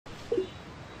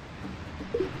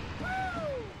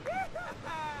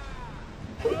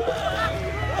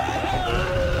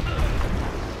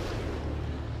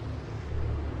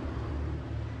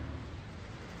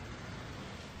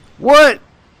What?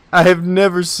 I have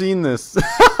never seen this.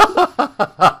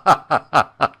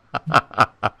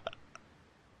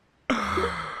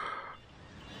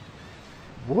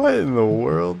 What in the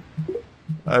world?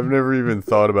 I've never even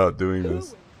thought about doing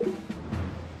this.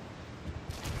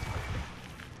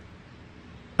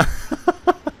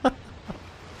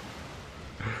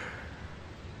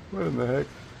 What in the heck?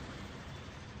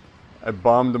 I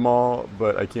bombed them all,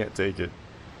 but I can't take it.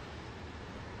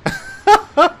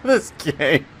 This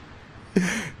game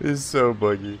is so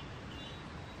buggy.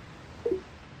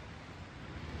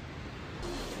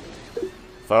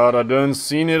 Thought I done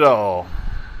seen it all.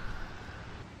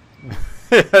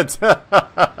 They're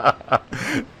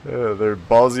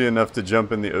ballsy enough to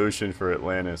jump in the ocean for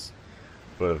Atlantis.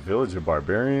 But a village of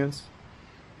barbarians?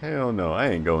 Hell no, I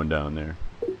ain't going down there.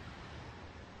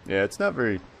 Yeah, it's not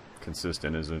very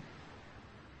consistent, is it?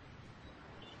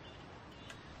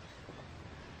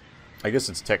 I guess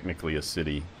it's technically a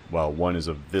city, while one is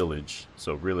a village.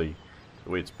 So really,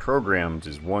 the way it's programmed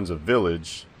is one's a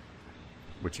village,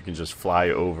 which you can just fly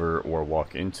over or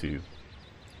walk into.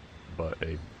 But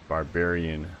a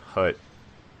barbarian hut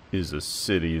is a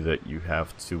city that you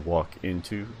have to walk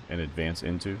into and advance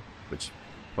into, which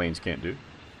planes can't do.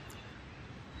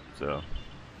 So...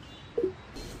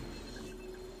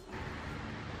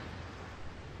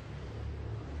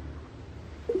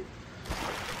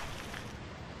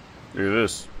 look at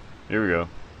this. Here we go.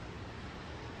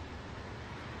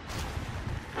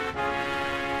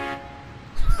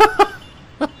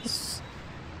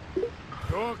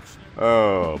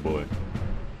 Oh boy.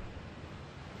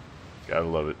 Gotta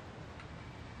love it.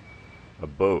 A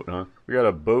boat, huh? We got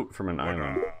a boat from an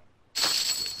island.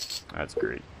 That's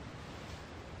great.